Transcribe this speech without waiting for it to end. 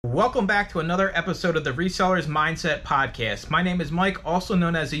Welcome back to another episode of the Resellers Mindset Podcast. My name is Mike, also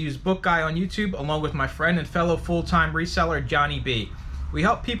known as the Used Book Guy on YouTube, along with my friend and fellow full-time reseller, Johnny B. We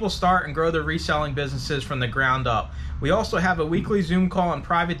help people start and grow their reselling businesses from the ground up. We also have a weekly Zoom call and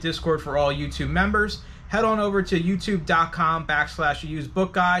private Discord for all YouTube members. Head on over to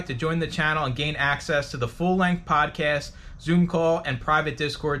youtube.com/usedbookguy to join the channel and gain access to the full-length podcast, Zoom call, and private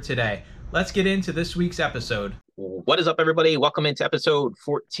Discord today. Let's get into this week's episode. What is up, everybody? Welcome into episode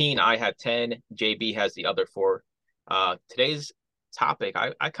 14. I have 10. JB has the other 4. Today's topic,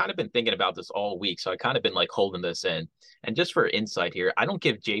 I kind of been thinking about this all week, so I kind of been like holding this in. And just for insight here, I don't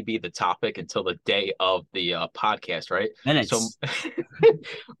give JB the topic until the day of the podcast, right? Minutes. So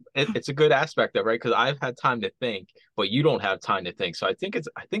it's a good aspect of it, right? Because I've had time to think, but you don't have time to think. So I think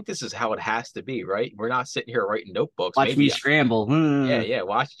this is how it has to be, right? We're not sitting here writing notebooks. Watch me scramble. Yeah.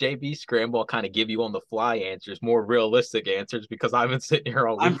 Watch JB scramble, kind of give you on the fly answers, more realistic answers, because I've been sitting here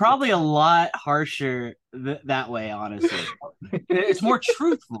all week. I'm probably a lot harsher that way, honestly. It's more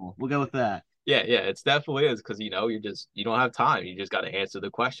truthful. We'll go with that. Yeah, it definitely is, because you don't have time. You just got to answer the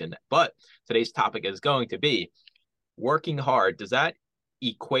question. But today's topic is going to be working hard. Does that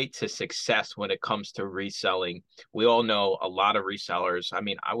equate to success when it comes to reselling? We all know a lot of resellers. I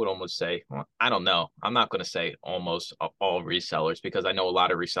mean, I would almost say, well, I don't know. I'm not going to say almost all resellers, because I know a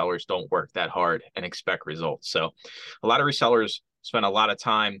lot of resellers don't work that hard and expect results. So a lot of resellers spend a lot of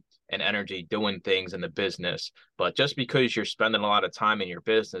time and energy doing things in the business. But just because you're spending a lot of time in your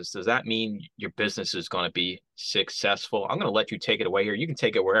business, does that mean your business is going to be successful? I'm going to let you take it away here. You can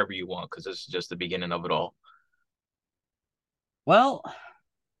take it wherever you want, because this is just the beginning of it all. Well,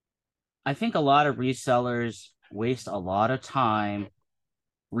 I think a lot of resellers waste a lot of time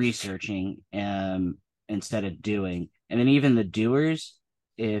researching instead of doing. And then even the doers,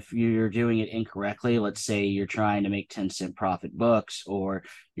 if you're doing it incorrectly, let's say you're trying to make 10-cent profit books, or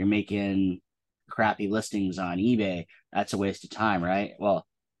you're making crappy listings on eBay, that's a waste of time, right? Well,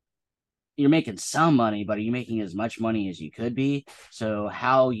 you're making some money, but are you making as much money as you could be? So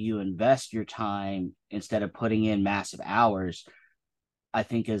how you invest your time instead of putting in massive hours, I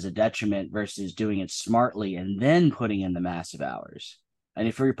think, is a detriment versus doing it smartly and then putting in the massive hours. And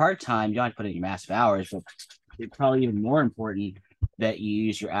if you're part-time, you don't have to put in your massive hours, but it's probably even more important that you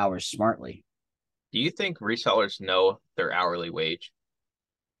use your hours smartly. Do you think resellers know their hourly wage?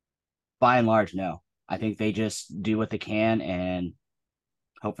 By and large, no. I think they just do what they can and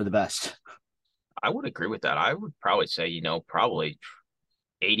hope for the best. I would agree with that. I would probably say, probably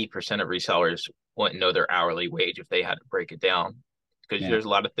 80% of resellers wouldn't know their hourly wage if they had to break it down. Because there's a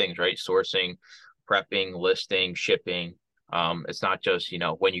lot of things, right? Sourcing, prepping, listing, shipping. It's not just,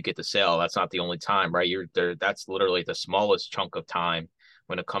 when you get the sale, that's not the only time, right? You're there. That's literally the smallest chunk of time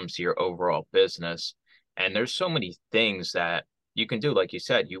when it comes to your overall business. And there's so many things that you can do. Like you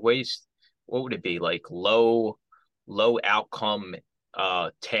said, you waste, what would it be? Like low outcome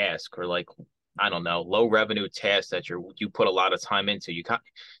task, or like, I don't know, low revenue task that you put a lot of time into. You kind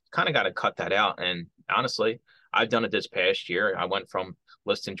of got to cut that out. And honestly, I've done it this past year. I went from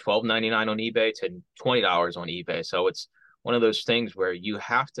listing $12.99 on eBay to $20 on eBay. So it's one of those things where you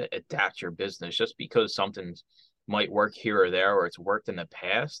have to adapt your business. Just because something might work here or there, or it's worked in the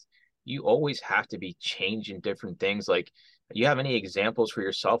past, you always have to be changing different things. Like, you have any examples for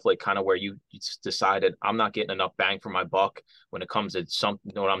yourself, like kind of where you decided, I'm not getting enough bang for my buck when it comes to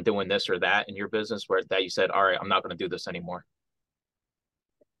something, when I'm doing this or that in your business, where that you said, all right, I'm not going to do this anymore?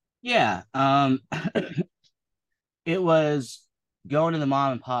 Yeah. It was going to the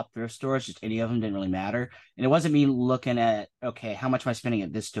mom and pop thrift stores, just any of them, didn't really matter. And it wasn't me looking at, okay, how much am I spending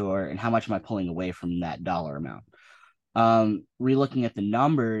at this store and how much am I pulling away from that dollar amount? Re-looking at the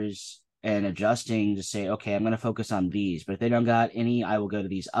numbers and adjusting to say, okay, I'm going to focus on these, but if they don't got any, I will go to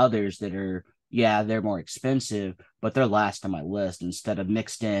these others that are, they're more expensive, but they're last on my list instead of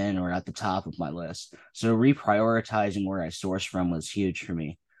mixed in or at the top of my list. So reprioritizing where I source from was huge for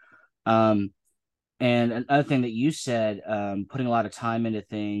me. And another thing that you said, putting a lot of time into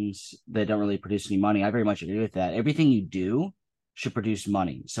things that don't really produce any money, I very much agree with that. Everything you do should produce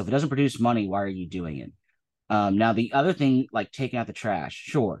money. So if it doesn't produce money, why are you doing it? Now, the other thing, like taking out the trash,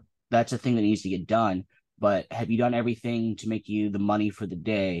 sure, that's a thing that needs to get done. But have you done everything to make you the money for the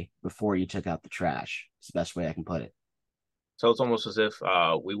day before you took out the trash? It's the best way I can put it. So it's almost as if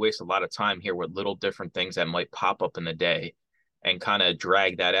we waste a lot of time here with little different things that might pop up in the day, and kind of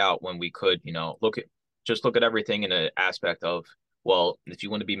drag that out when we could, look at everything in an aspect of, well, if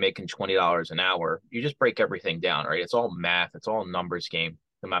you want to be making $20 an hour, you just break everything down, right? It's all math. It's all numbers game,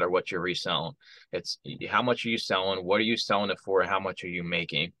 no matter what you're reselling. It's how much are you selling? What are you selling it for? How much are you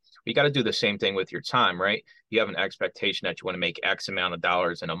making? You got to do the same thing with your time, right? You have an expectation that you want to make X amount of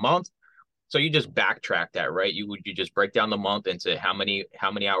dollars in a month. So you just backtrack that, right? You just break down the month into how many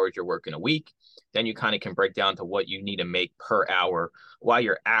hours you're working a week. Then you kind of can break down to what you need to make per hour while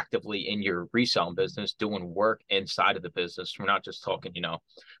you're actively in your reselling business, doing work inside of the business. We're not just talking,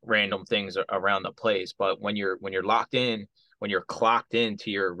 random things around the place, but when you're locked in, when you're clocked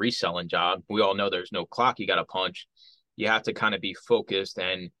into your reselling job, we all know there's no clock you got to punch. You have to kind of be focused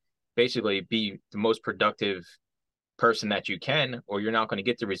and basically be the most productive person that you can, or you're not going to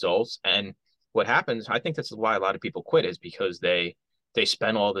get the results. And what happens, I think this is why a lot of people quit, is because they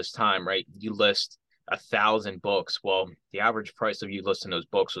spend all this time, right? You list 1,000 books. Well, the average price of you listing those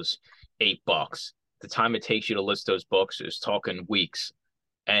books was $8. The time it takes you to list those books is talking weeks,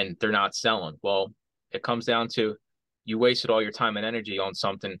 and they're not selling. Well, it comes down to you wasted all your time and energy on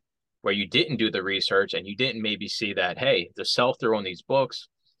something where you didn't do the research and you didn't maybe see that, hey, the sell through on these books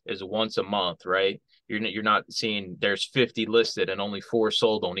is once a month, right? You're not seeing there's 50 listed and only 4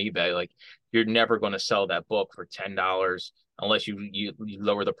 sold on eBay. Like, you're never going to sell that book for $10 unless you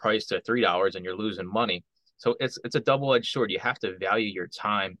lower the price to $3 and you're losing money. So it's a double-edged sword. You have to value your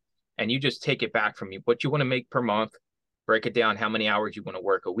time, and you just take it back from you what you want to make per month, break it down how many hours you want to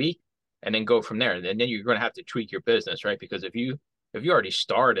work a week, and then go from there. And then you're going to have to tweak your business, right? Because if you already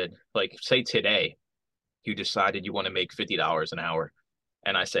started, like say today, you decided you want to make $50 an hour,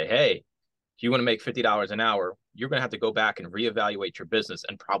 and I say, hey, if you want to make $50 an hour, you're going to have to go back and reevaluate your business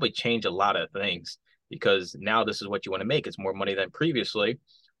and probably change a lot of things, because now this is what you want to make. It's more money than previously,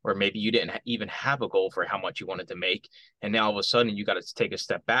 or maybe you didn't even have a goal for how much you wanted to make, and now all of a sudden you got to take a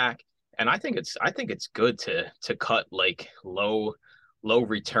step back. And I think it's good to cut like low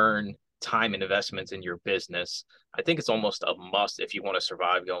return time and investments in your business. I think it's almost a must if you want to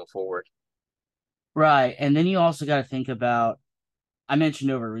survive going forward. Right. And then you also got to think about, I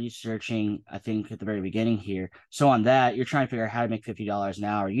mentioned over researching, I think at the very beginning here. So on that, you're trying to figure out how to make $50 an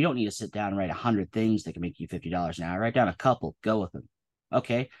hour. You don't need to sit down and write 100 things that can make you $50 an hour. Write down a couple, go with them.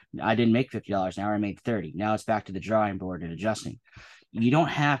 Okay, I didn't make $50 an hour. I made 30. Now it's back to the drawing board and adjusting. You don't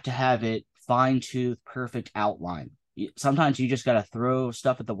have to have it fine-tooth, perfect outline. Sometimes you just got to throw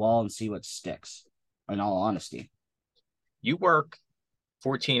stuff at the wall and see what sticks, in all honesty. You work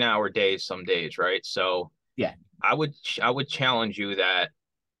 14-hour days some days, right? So yeah, I would challenge you that,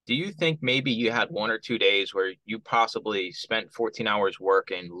 do you think maybe you had 1 or 2 days where you possibly spent 14 hours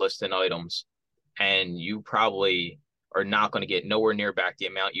working listing items, and you probably are not going to get nowhere near back the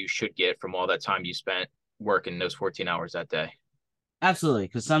amount you should get from all that time you spent working those 14 hours that day? Absolutely,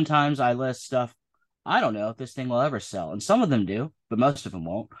 because sometimes I list stuff, I don't know if this thing will ever sell, and some of them do, but most of them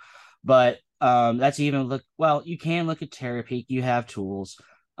won't. But that's even you can look at Terapeak. You have tools.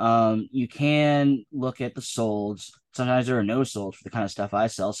 You can look at the solds. Sometimes there are no solds for the kind of stuff I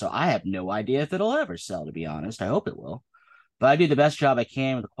sell, so I have no idea if it'll ever sell, to be honest. I hope it will. But I do the best job I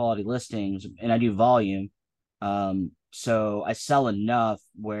can with the quality listings, and I do volume. So I sell enough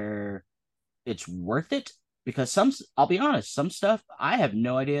where it's worth it, because I'll be honest, some stuff I have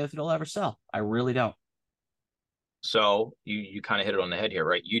no idea if it'll ever sell. I really don't. So you kind of hit it on the head here,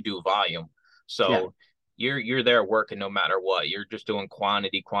 right? You do volume. So Yeah. you're there working no matter what. You're just doing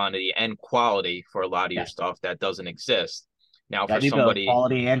quantity, and quality for a lot of your Yeah. stuff that doesn't exist. Now I for do both somebody,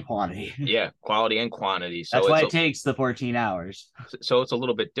 quality and quantity. yeah, quality and quantity. That's why it takes the 14 hours. So it's a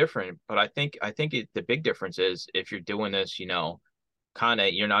little bit different, but I think the big difference is if you're doing this, kind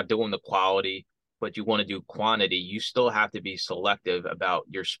of, you're not doing the quality, but you want to do quantity, you still have to be selective about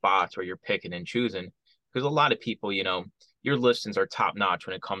your spots where you're picking and choosing, because a lot of people, your listings are top notch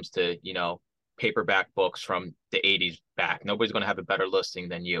when it comes to, paperback books from the 80s back. Nobody's going to have a better listing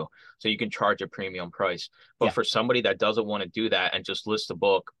than you. So you can charge a premium price. But for somebody that doesn't want to do that and just list a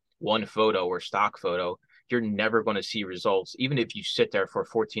book, one photo or stock photo, you're never going to see results. Even if you sit there for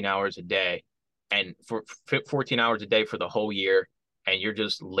 14 hours a day, and for 14 hours a day for the whole year, and you're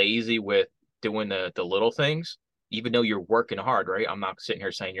just lazy with doing the little things, even though you're working hard, right? I'm not sitting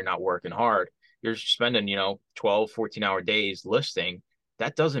here saying you're not working hard. You're spending, 12, 14-hour days listing.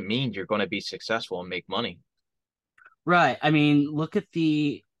 That doesn't mean you're going to be successful and make money. Right. I mean,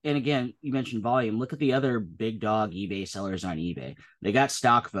 and again, you mentioned volume. Look at the other big dog eBay sellers on eBay. They got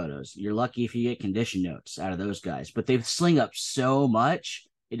stock photos. You're lucky if you get condition notes out of those guys, but they sling up so much,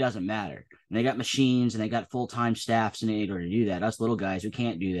 it doesn't matter. And they got machines and they got full-time staffs in order to do that. Us little guys, we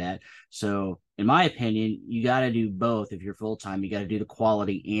can't do that. So in my opinion, you got to do both. If you're full-time, you got to do the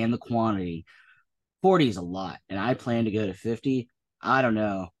quality and the quantity. 40 is a lot, and I plan to go to 50. I don't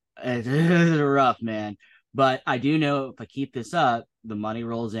know. It's rough, man. But I do know if I keep this up, the money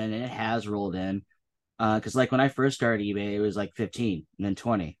rolls in, and it has rolled in. Because like when I first started eBay, it was like 15, and then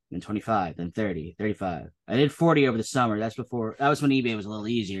 20, then 25, then 30, 35. I did 40 over the summer. That was when eBay was a little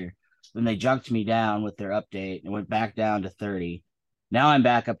easier. Then they junked me down with their update and went back down to 30. Now I'm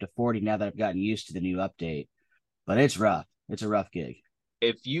back up to 40 now that I've gotten used to the new update. But it's rough. It's a rough gig.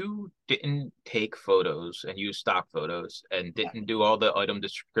 If you didn't take photos and use stock photos and didn't do all the item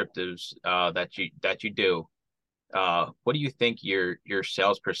descriptives that you do, what do you think your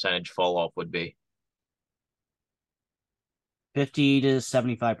sales percentage fall off would be? 50 to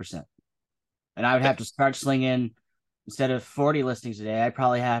 75%. And I would have to start slinging, instead of 40 listings a day, I'd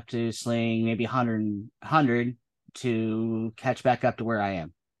probably have to sling maybe 100 to catch back up to where I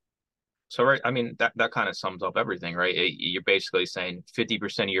am. So, right, I mean, that kind of sums up everything, right? You're basically saying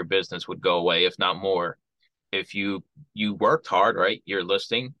 50% of your business would go away, if not more, if you worked hard, right? You're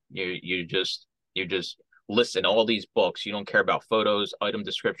listing, you're just listing all these books. You don't care about photos, item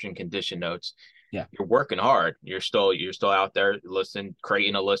description, condition notes. Yeah. You're working hard. You're still out there listing,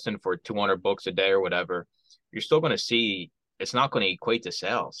 creating a listing for 200 books a day or whatever. You're still going to see it's not going to equate to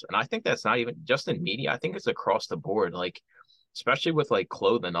sales. And I think that's not even just in media. I think it's across the board. Like, especially with like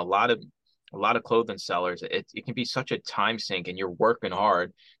clothing, a lot of clothing sellers, it can be such a time sink, and you're working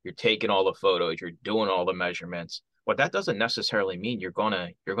hard, you're taking all the photos, you're doing all the measurements. But that doesn't necessarily mean you're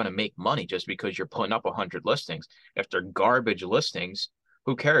gonna make money just because you're putting up 100 listings. If they're garbage listings,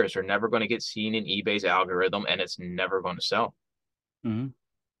 who cares? They're never going to get seen in eBay's algorithm, and it's never going to sell. Mm-hmm.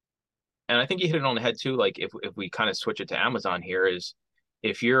 And I think you hit it on the head too. Like if we kind of switch it to Amazon here, is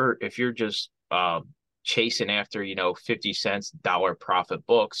if you're just chasing after 50 cents dollar profit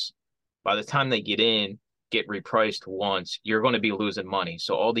books, by the time they get repriced once, you're going to be losing money.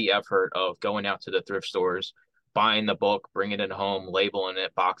 So all the effort of going out to the thrift stores, buying the book, bringing it home, labeling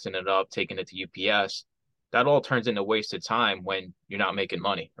it, boxing it up, taking it to UPS, that all turns into wasted time when you're not making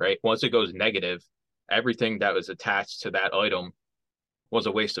money, right? Once it goes negative, everything that was attached to that item was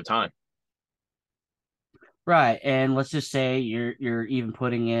a waste of time. Right. And let's just say you're even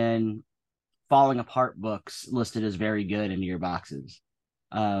putting in falling apart books listed as very good into your boxes.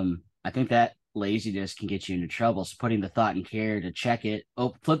 I think that laziness can get you into trouble. So putting the thought and care to check it,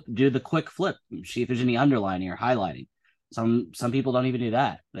 do the quick flip, see if there's any underlining or highlighting. Some people don't even do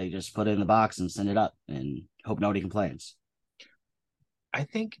that. They just put it in the box and send it up and hope nobody complains. I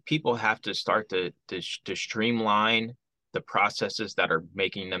think people have to start to streamline the processes that are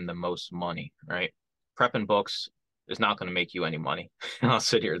making them the most money, right? Prepping books is not going to make you any money. I'll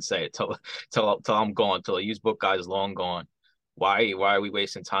sit here and say it till I'm gone, till a used book guy is long gone. Why are we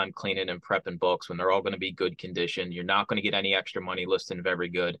wasting time cleaning and prepping books when they're all going to be good condition? You're not going to get any extra money listing very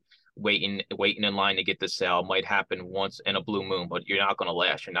good. Waiting in line to get the sale might happen once in a blue moon, but you're not going to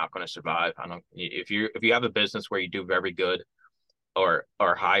last. You're not going to survive. I don't. If you have a business where you do very good or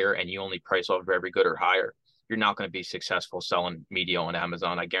higher, and you only price off very good or higher, you're not going to be successful selling media on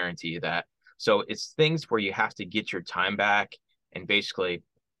Amazon. I guarantee you that. So it's things where you have to get your time back, and basically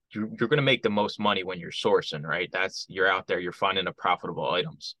you're going to make the most money when you're sourcing, right? You're out there, you're finding the profitable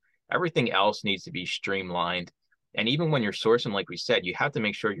items. Everything else needs to be streamlined. And even when you're sourcing, like we said, you have to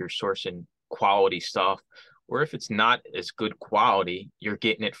make sure you're sourcing quality stuff. Or if it's not as good quality, you're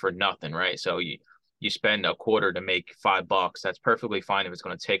getting it for nothing, right? So you spend a quarter to make $5. That's perfectly fine if it's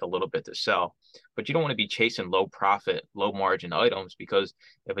going to take a little bit to sell. But you don't want to be chasing low profit, low margin items, because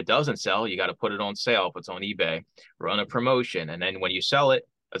if it doesn't sell, you got to put it on sale if it's on eBay, run a promotion. And then when you sell it,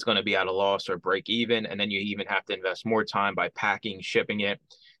 it's going to be at a loss or break even. And then you even have to invest more time by packing, shipping it,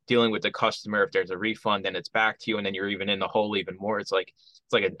 dealing with the customer. If there's a refund, then it's back to you. And then you're even in the hole even more. It's like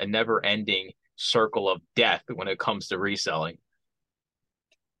a never ending circle of death when it comes to reselling.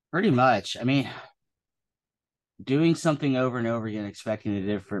 Pretty much. I mean, doing something over and over again, expecting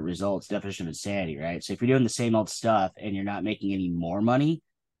the different results, definition of insanity, right? So if you're doing the same old stuff and you're not making any more money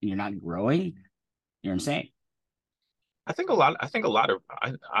and you're not growing, you're insane. I think a lot of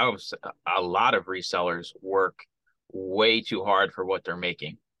a lot of resellers work way too hard for what they're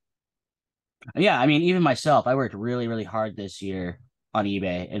making. Yeah, I mean, even myself, I worked really, really hard this year on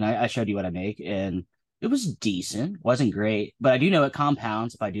eBay, and I showed you what I make, and it was decent, wasn't great, but I do know it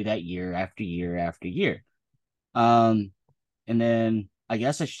compounds if I do that year after year after year. Um, and then I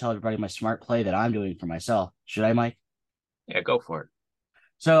guess I should tell everybody my smart play that I'm doing for myself. Should I, Mike? Yeah, go for it.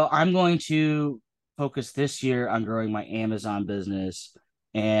 So I'm going to focus this year on growing my Amazon business.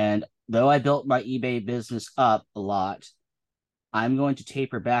 And though I built my eBay business up a lot, I'm going to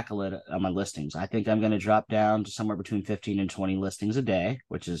taper back a little on my listings. I think I'm going to drop down to somewhere between 15 and 20 listings a day,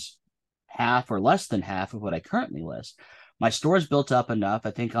 which is half or less than half of what I currently list. My store's built up enough.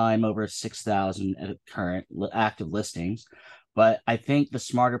 I think I'm over 6,000 current active listings. But I think the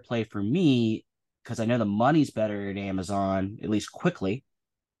smarter play for me because I know the money's better at Amazon, at least quickly.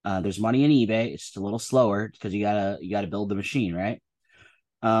 There's money in eBay. It's just a little slower because you gotta build the machine, right?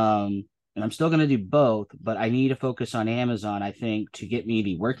 And I'm still gonna do both, but I need to focus on Amazon, I think, to get me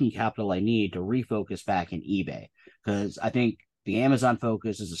the working capital I need to refocus back in eBay. Because I think the Amazon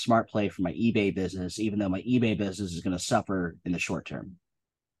focus is a smart play for my eBay business, even though my eBay business is going to suffer in the short term.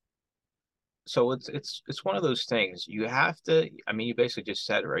 So it's one of those things. You have to, I mean, you basically just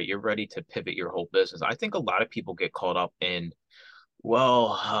said, right? You're ready to pivot your whole business. I think a lot of people get caught up in,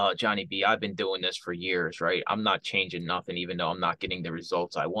 well, Johnny B, I've been doing this for years, right? I'm not changing nothing, even though I'm not getting the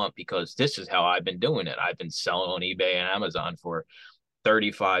results I want, because this is how I've been doing it. I've been selling on eBay and Amazon for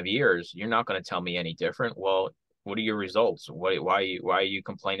 35 years. You're not going to tell me any different. Well, what are your results? Why are you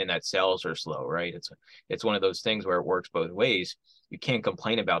complaining that sales are slow, right? It's one of those things where it works both ways. You can't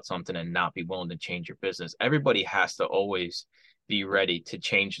complain about something and not be willing to change your business. Everybody has to always be ready to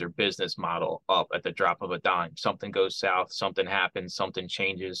change their business model up at the drop of a dime. Something goes south, something happens, something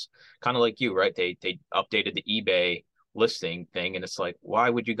changes. Kind of like you, right? They updated the eBay listing thing, and it's like, why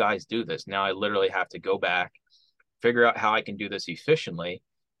would you guys do this? Now I literally have to go back, figure out how I can do this efficiently.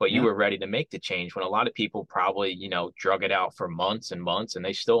 But you Yeah. were ready to make the change when a lot of people probably, drug it out for months and months and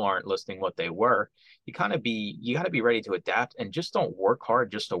they still aren't listing what they were. You got to be ready to adapt and just don't work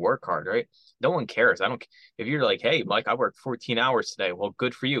hard just to work hard, right? No one cares. I don't, if you're like, hey, Mike, I worked 14 hours today. Well,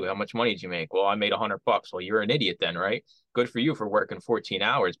 good for you. How much money did you make? Well, I made $100. Well, you're an idiot then, right? Good for you for working 14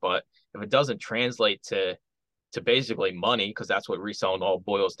 hours. But if it doesn't translate to basically money, because that's what reselling all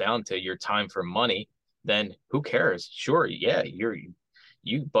boils down to, your time for money, then who cares? Sure, yeah,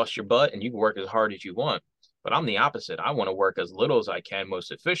 you bust your butt and you can work as hard as you want. But I'm the opposite. I want to work as little as I can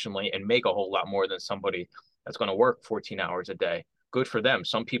most efficiently and make a whole lot more than somebody that's going to work 14 hours a day. Good for them.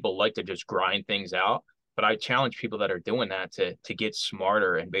 Some people like to just grind things out, but I challenge people that are doing that to get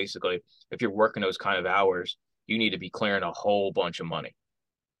smarter. And basically, if you're working those kind of hours, you need to be clearing a whole bunch of money.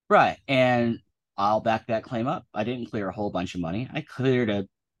 Right. And I'll back that claim up. I didn't clear a whole bunch of money. I cleared a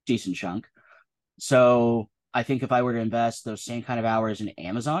decent chunk. So I think if I were to invest those same kind of hours in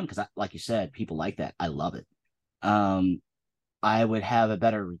Amazon, because like you said, people like that. I love it. Um, I would have a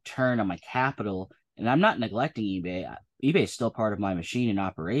better return on my capital. And I'm not neglecting eBay. eBay is still part of my machine in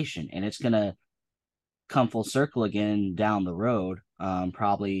operation, and it's going to come full circle again down the road.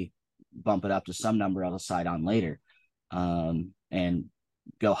 Probably bump it up to some number I'll decide on later, and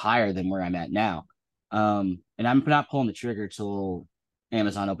go higher than where I'm at now. And I'm not pulling the trigger till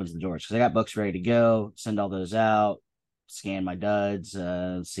Amazon opens the doors, because I got books ready to go, send all those out, scan my duds,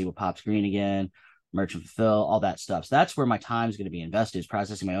 see what pops green again, merchant fulfill, all that stuff. So that's where my time is going to be invested, is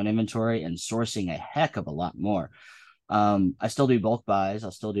processing my own inventory and sourcing a heck of a lot more. I still do bulk buys.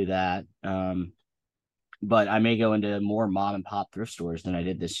 I'll still do that. But I may go into more mom and pop thrift stores than I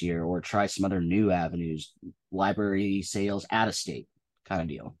did this year, or try some other new avenues, library sales, out of state kind of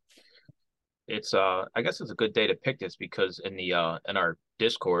deal. It's I guess it's a good day to pick this because in our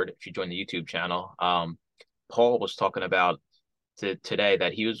Discord, if you join the YouTube channel, Paul was talking about today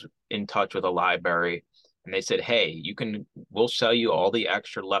that he was in touch with a library and they said, hey, we'll sell you all the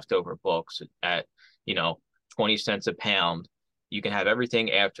extra leftover books at, 20 cents a pound. You can have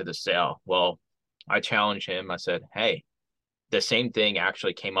everything after the sale. Well, I challenged him. I said, hey, the same thing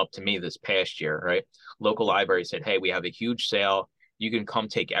actually came up to me this past year, right? Local library said, hey, we have a huge sale. You can come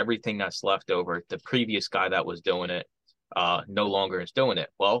take everything that's left over. The previous guy that was doing it no longer is doing it.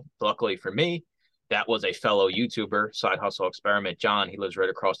 Well, luckily for me, that was a fellow YouTuber, Side Hustle Experiment, John. He lives right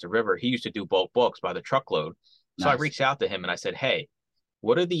across the river. He used to do bulk books by the truckload. So I Nice. reached out to him and I said, hey,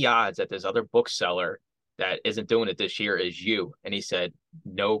 what are the odds that this other bookseller that isn't doing it this year is you? And he said,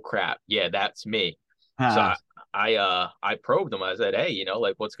 no crap. Yeah, that's me. So I probed him. I said, hey,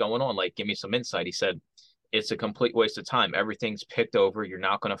 like what's going on? Like, give me some insight. He said, it's a complete waste of time. Everything's picked over. You're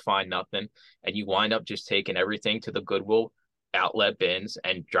not going to find nothing. And you wind up just taking everything to the Goodwill outlet bins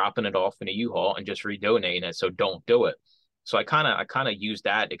and dropping it off in a U-Haul and just redonating it. So don't do it. So I kind of use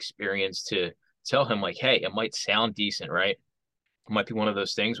that experience to tell him like, hey, it might sound decent, right? It might be one of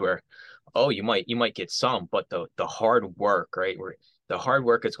those things where, oh, you might get some, but the hard work, right? Where the hard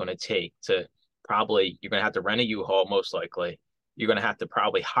work it's going to take to probably, you're going to have to rent a U-Haul most likely. You're going to have to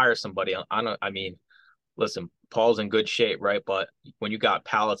probably hire somebody. I mean, listen, Paul's in good shape, right? But when you got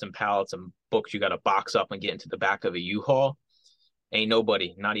pallets and pallets and books, you got to box up and get into the back of a U-Haul. Ain't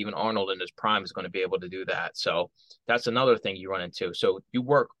nobody, not even Arnold in his prime, is going to be able to do that. So that's another thing you run into. So you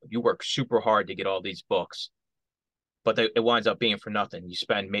work super hard to get all these books, but it winds up being for nothing. You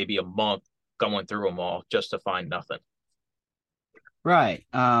spend maybe a month going through them all just to find nothing. Right.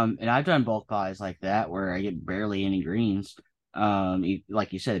 And I've done bulk buys like that where I get barely any greens.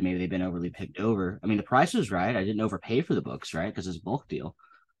 Like you said, maybe they've been overly picked over. I mean, the price was right. I didn't overpay for the books, right? Because it's a bulk deal.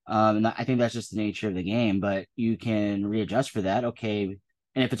 And I think that's just the nature of the game, but you can readjust for that. Okay.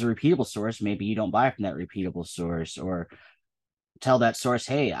 And if it's a repeatable source, maybe you don't buy from that repeatable source, or tell that source,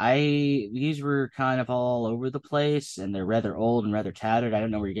 hey, these were kind of all over the place and they're rather old and rather tattered. I don't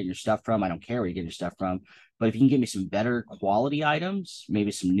know where you're getting your stuff from. I don't care where you're getting your stuff from. But if you can get me some better quality items,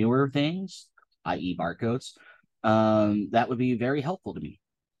 maybe some newer things, i.e. barcodes, that would be very helpful to me.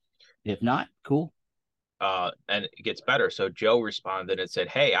 If not, cool. And it gets better. So Joe responded and said,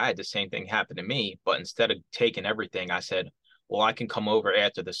 hey, I had the same thing happen to me, but instead of taking everything, I said, well, I can come over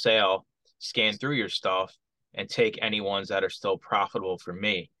after the sale, scan through your stuff, and take any ones that are still profitable for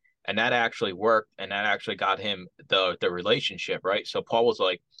me. And that actually worked, and that actually got him the relationship, right? So Paul was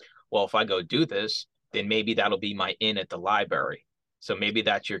like, well, if I go do this, then maybe that'll be my in at the library. So maybe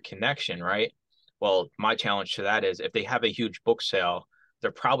that's your connection, right? Well, my challenge to that is if they have a huge book sale,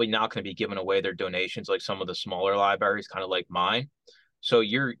 they're probably not going to be giving away their donations like some of the smaller libraries, kind of like mine. So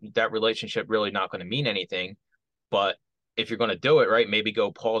that relationship really not going to mean anything. But if you're going to do it, right, maybe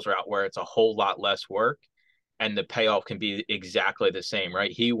go Paul's route where it's a whole lot less work and the payoff can be exactly the same,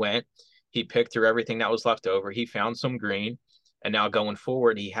 right? He picked through everything that was left over. He found some green. And now going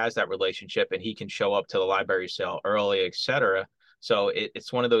forward, he has that relationship and he can show up to the library sale early, etc. So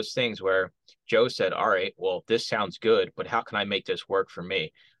it's one of those things where Joe said, all right, well, this sounds good, but how can I make this work for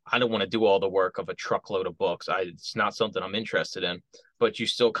me? I don't want to do all the work of a truckload of books. It's not something I'm interested in, but you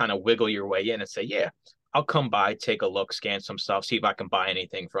still kind of wiggle your way in and say, yeah, I'll come by, take a look, scan some stuff, see if I can buy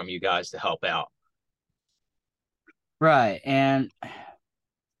anything from you guys to help out. Right. And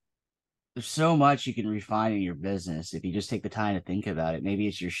there's so much you can refine in your business if you just take the time to think about it. Maybe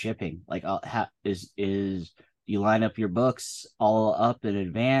it's your shipping. Like, is you line up your books all up in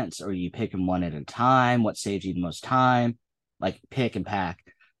advance, or you pick them one at a time? What saves you the most time? Like, pick and pack.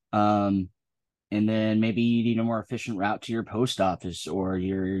 And then maybe you need a more efficient route to your post office or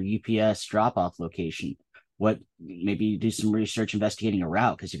your UPS drop off location. Maybe you do some research investigating a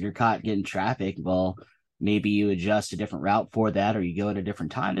route, because if you're caught getting traffic, well, maybe you adjust a different route for that, or you go at a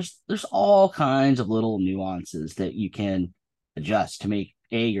different time. There's all kinds of little nuances that you can adjust to make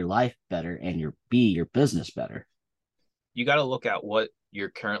your life better and your business better. You got to look at what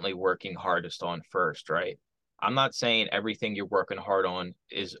you're currently working hardest on first, right? I'm not saying everything you're working hard on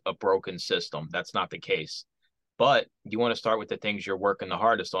is a broken system. That's not the case. But you want to start with the things you're working the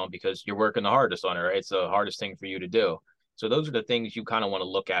hardest on because you're working the hardest on it, right? It's the hardest thing for you to do. So those are the things you kind of want to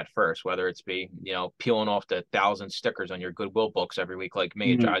look at first, whether it's peeling off the 1,000 stickers on your Goodwill books every week, like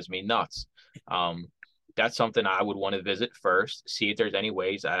me, it drives me nuts. That's something I would want to visit first, see if there's any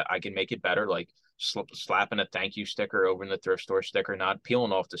ways I can make it better, like slapping a thank you sticker over in the thrift store sticker, not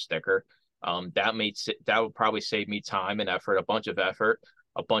peeling off the sticker. That would probably save me time and effort, a bunch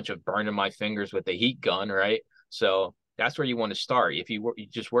of burning my fingers with the heat gun, right? So that's where you want to start. If you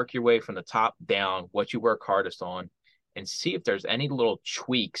just work your way from the top down, what you work hardest on, and see if there's any little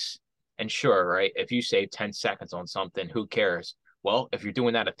tweaks. And sure, right, if you save 10 seconds on something, who cares? Well, if you're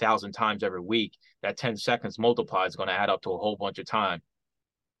doing that 1,000 times every week, that 10 seconds multiplied is going to add up to a whole bunch of time.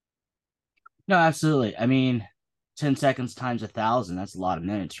 No, absolutely. I mean, 10 seconds times 1,000, that's a lot of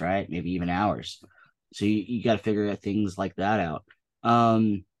minutes, right? Maybe even hours. So you got to figure things like that out.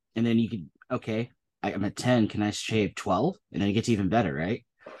 And then you could, okay, I'm at 10, can I shave 12? And then it gets even better, right?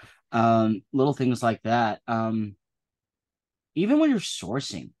 Little things like that. Even when you're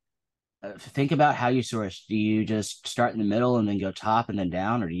sourcing, think about how you source. Do you just start in the middle and then go top and then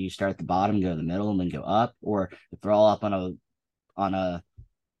down, or do you start at the bottom, go to the middle, and then go up? Or if they're all up on a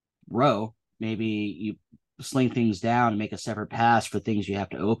row, maybe you sling things down and make a separate pass for things you have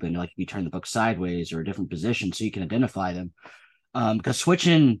to open, like if you turn the book sideways or a different position so you can identify them. Because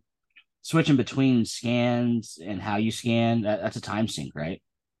switching between scans and how you scan, that's a time sink, right?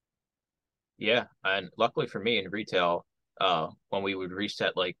 Yeah, and luckily for me in retail, when we would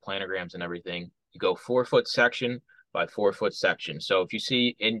reset like planograms and everything, you go 4-foot section by 4-foot section. So if you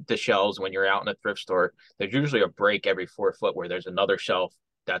see in the shelves when you're out in a thrift store, there's usually a break every 4 foot where there's another shelf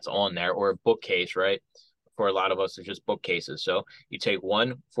that's on there, or a bookcase, right? For a lot of us, it's just bookcases. So you take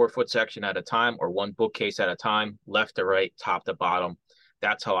one 4-foot section at a time, or one bookcase at a time, left to right, top to bottom.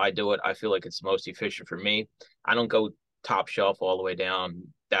 That's how I do it. I feel like it's most efficient for me. I don't go top shelf all the way down,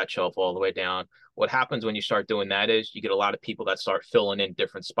 that shelf all the way down. What happens when you start doing that is you get a lot of people that start filling in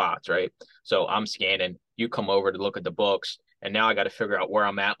different spots, right? So I'm scanning, you come over to look at the books, and now I got to figure out where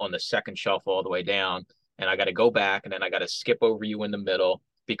I'm at on the second shelf all the way down, and I got to go back, and then I got to skip over you in the middle.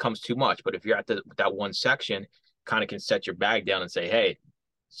 It becomes too much. But if you're at that one section, kind of can set your bag down and say, hey,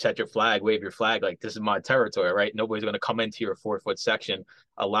 set your flag, wave your flag, like this is my territory, right? Nobody's going to come into your 4 foot section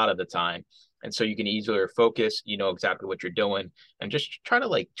a lot of the time. And so you can easier focus, you know exactly what you're doing, and just try to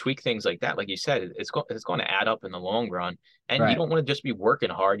like tweak things like that. Like you said, it's going to add up in the long run. And you Right. don't want to just be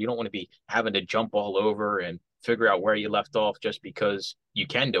working hard. You don't want to be having to jump all over and figure out where you left off just because you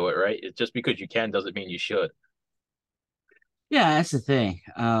can do it, right? It's just because you can doesn't mean you should. Yeah, that's the thing.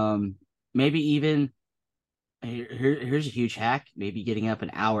 Maybe even here's a huge hack. Maybe getting up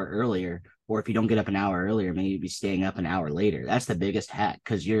an hour earlier, or if you don't get up an hour earlier, maybe staying up an hour later. That's the biggest hack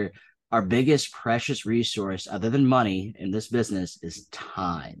because you're our biggest precious resource, other than money in this business, is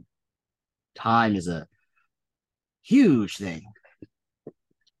time. Time is a huge thing.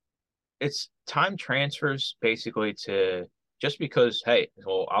 It's time transfers basically to just because, hey,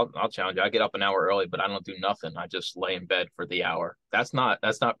 well, I'll challenge you. I get up an hour early, but I don't do nothing. I just lay in bed for the hour. That's not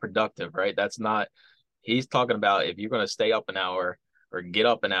productive, right? That's not he's talking about if you're going to stay up an hour or get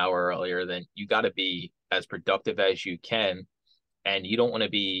up an hour earlier, then you got to be as productive as you can. And you don't want to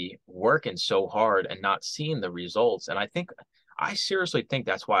be working so hard and not seeing the results. And I seriously think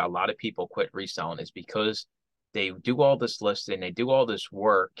that's why a lot of people quit reselling is because they do all this listing, they do all this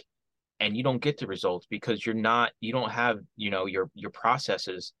work, and you don't get the results because you don't have, your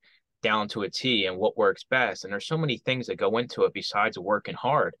processes down to a T and what works best. And there's so many things that go into it besides working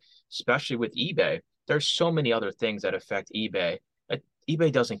hard, especially with eBay. There's so many other things that affect eBay.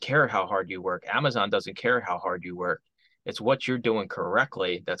 eBay doesn't care how hard you work. Amazon doesn't care how hard you work. It's what you're doing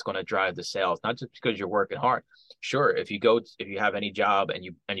correctly that's going to drive the sales, not just because you're working hard. Sure, if you have any job and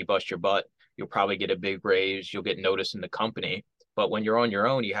you bust your butt, you'll probably get a big raise, you'll get noticed in the company. But when you're on your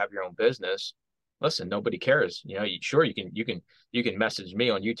own, you have your own business. Listen, nobody cares. Sure you can message me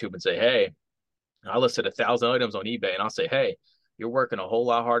on YouTube and say, hey, I listed 1,000 items on eBay, and I'll say, hey, you're working a whole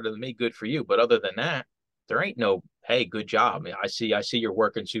lot harder than me. Good for you. But other than that, there ain't no, hey, good job. I mean, I see you're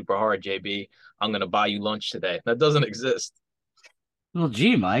working super hard, JB. I'm gonna buy you lunch today. That doesn't exist. Well,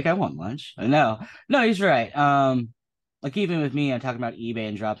 gee, Mike, I want lunch. No, no, he's right. Like even with me, I'm talking about eBay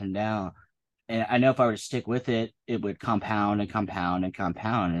and dropping down. And I know if I were to stick with it, it would compound and compound and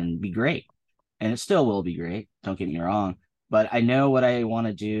compound and be great. And it still will be great. Don't get me wrong. But I know what I want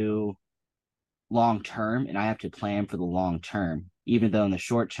to do long term, and I have to plan for the long term. Even though in the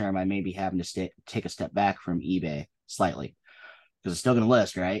short term, I may be having to take a step back from eBay slightly because it's still going to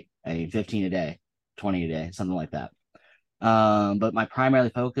list, right? I mean, 15 a day, 20 a day, something like that. But my primary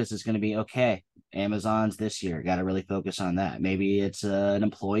focus is going to be okay. Amazon's this year, got to really focus on that. Maybe it's an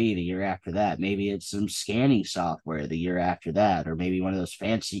employee the year after that. Maybe it's some scanning software the year after that, or maybe one of those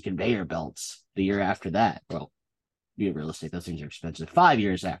fancy conveyor belts the year after that. Well, be realistic, those things are expensive. 5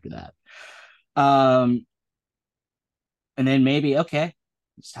 years after that. And then maybe, okay,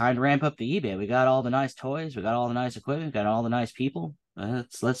 it's time to ramp up the eBay. We got all the nice toys, we got all the nice equipment, got all the nice people.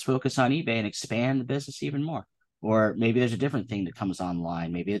 Let's focus on eBay and expand the business even more. Or maybe there's a different thing that comes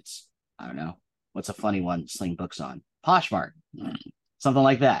online. Maybe it's, I don't know, what's a funny one Sling books on? Poshmark. Something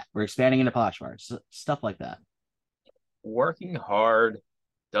like that. We're expanding into Poshmark. Stuff like that. Working hard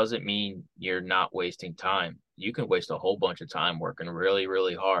doesn't mean you're not wasting time. You can waste a whole bunch of time working really,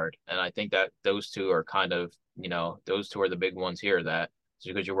 really hard. And I think that those two are kind of, those two are the big ones here that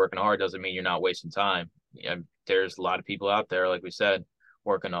just because you're working hard doesn't mean you're not wasting time. There's a lot of people out there, like we said,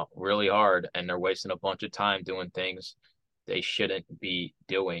 working really hard and they're wasting a bunch of time doing things they shouldn't be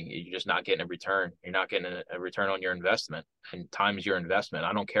doing. You're just not getting a return. You're not getting a return on your investment, and time is your investment.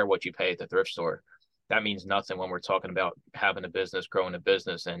 I don't care what you pay at the thrift store. That means nothing when we're talking about having a business, growing a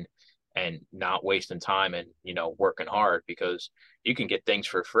business, and not wasting time and working hard, because you can get things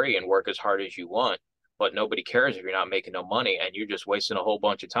for free and work as hard as you want, but nobody cares if you're not making no money and you're just wasting a whole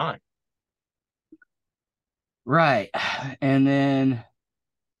bunch of time. Right. And then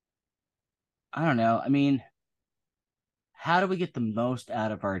I don't know. I mean, how do we get the most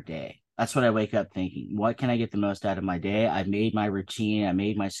out of our day? That's what I wake up thinking. What can I get the most out of my day? I've made my routine, I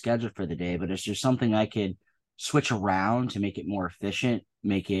made my schedule for the day, but is there something I could switch around to make it more efficient,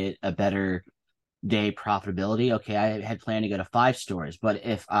 make it a better day profitability? Okay, I had planned to go to 5 stores, but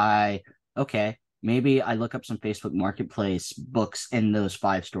okay, maybe I look up some Facebook Marketplace books in those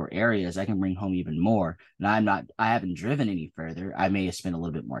 5 store areas. I can bring home even more. And I haven't driven any further. I may have spent a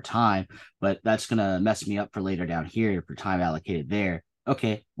little bit more time, but that's going to mess me up for later down here for time allocated there.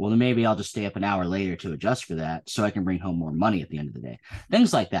 Okay, well, then maybe I'll just stay up an hour later to adjust for that so I can bring home more money at the end of the day.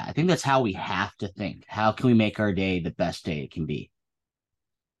 Things like that. I think that's how we have to think. How can we make our day the best day it can be?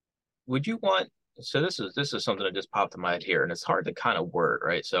 Would you want, so this is something that just popped in my head here, and it's hard to kind of word,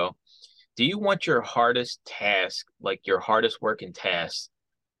 right? So do you want your hardest task, like your hardest working task,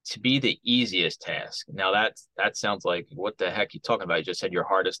 to be the easiest task. Now that sounds like, what the heck you talking about? You just said your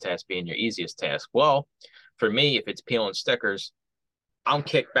hardest task being your easiest task. Well, for me, if it's peeling stickers, I'm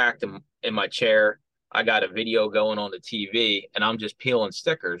kicked back in my chair. I got a video going on the TV and I'm just peeling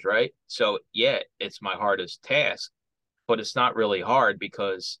stickers, right? So yeah, it's my hardest task, but it's not really hard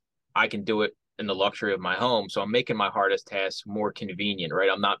because I can do it in the luxury of my home. So I'm making my hardest task more convenient, right?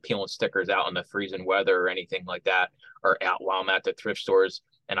 I'm not peeling stickers out in the freezing weather or anything like that, or out while I'm at the thrift stores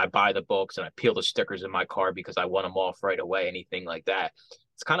and I buy the books and I peel the stickers in my car because I want them off right away, anything like that.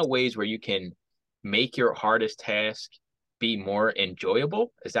 It's kind of ways where you can make your hardest task be more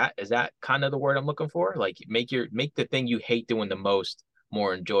enjoyable. Is that kind of the word I'm looking for? Like make the thing you hate doing the most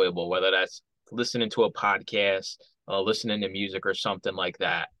more enjoyable, whether that's listening to a podcast, listening to music or something like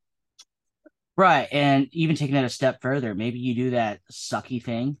that. Right. And even taking that a step further, maybe you do that sucky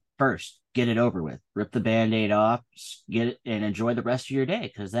thing first, get it over with, rip the band-aid off, get it and enjoy the rest of your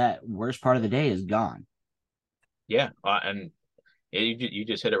day, because that worst part of the day is gone. Yeah. And you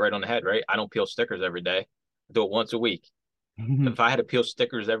just hit it right on the head, right? I don't peel stickers every day. I do it once a week. If I had to peel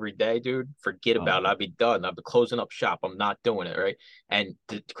stickers every day, dude, forget about it. I'd be done. I'd be closing up shop. I'm not doing it, right? And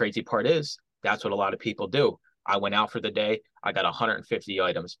the crazy part is that's what a lot of people do. I went out for the day. I got 150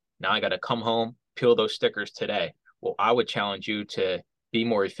 items. Now I got to come home, peel those stickers today. Well, I would challenge you to be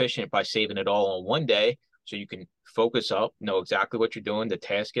more efficient by saving it all on one day so you can focus up, know exactly what you're doing, the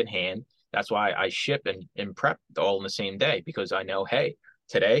task at hand. That's why I ship and prep all in the same day, because I know, hey,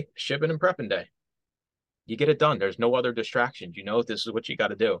 today, shipping and prepping day. You get it done. There's no other distractions. You know, this is what you got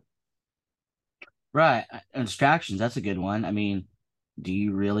to do. Right. And distractions, that's a good one. I mean, do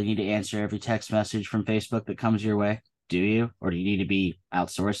you really need to answer every text message from Facebook that comes your way? Do you? Or do you need to be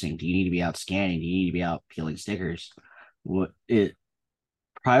outsourcing? Do you need to be out scanning? Do you need to be out peeling stickers?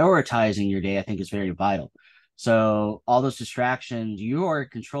 Prioritizing your day, I think, is very vital. So all those distractions, you are in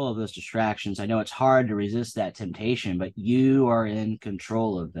control of those distractions. I know it's hard to resist that temptation, but you are in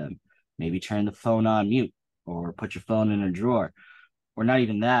control of them. Maybe turn the phone on mute or put your phone in a drawer. Or not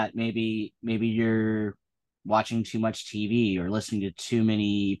even that. Maybe you're watching too much TV or listening to too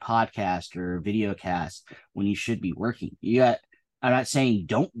many podcasts or video casts when you should be working. I'm not saying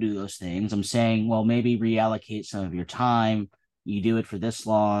don't do those things. I'm saying, well, maybe reallocate some of your time. You do it for this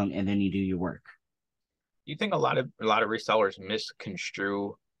long and then you do your work. You think a lot of resellers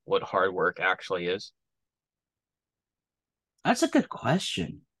misconstrue what hard work actually is? That's a good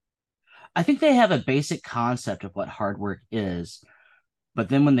question. I think they have a basic concept of what hard work is, but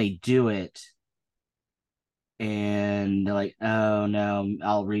then when they do it and they're like, oh no,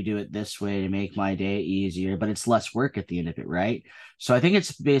 I'll redo it this way to make my day easier, but it's less work at the end of it, right? So I think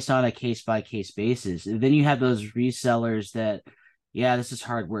it's based on a case by case basis. And then you have those resellers that, yeah, this is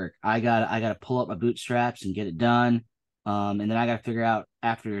hard work. I gotta pull up my bootstraps and get it done. And then I gotta figure out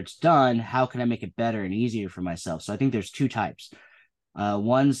after it's done, how can I make it better and easier for myself? So I think there's two types.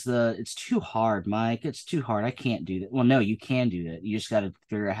 One's it's too hard, Mike. It's too hard. I can't do that. Well, no, you can do that. You just got to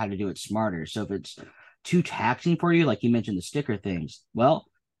figure out how to do it smarter. So if it's too taxing for you, like you mentioned the sticker things, well,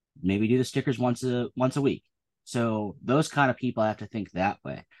 maybe do the stickers once a week. So those kind of people have to think that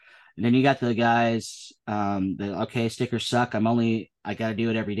way. And then you got the guys that, okay, stickers suck. I got to do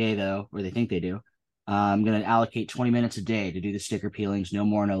it every day though, or they think they do. I'm going to allocate 20 minutes a day to do the sticker peelings, no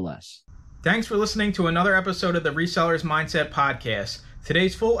more, no less. Thanks for listening to another episode of the Resellers Mindset Podcast.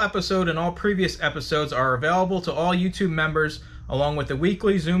 Today's full episode and all previous episodes are available to all YouTube members, along with the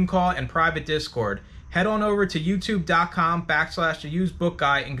weekly Zoom call and private Discord. Head on over to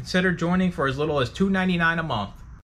youtube.com/theusebookguy and consider joining for as little as $2.99 a month.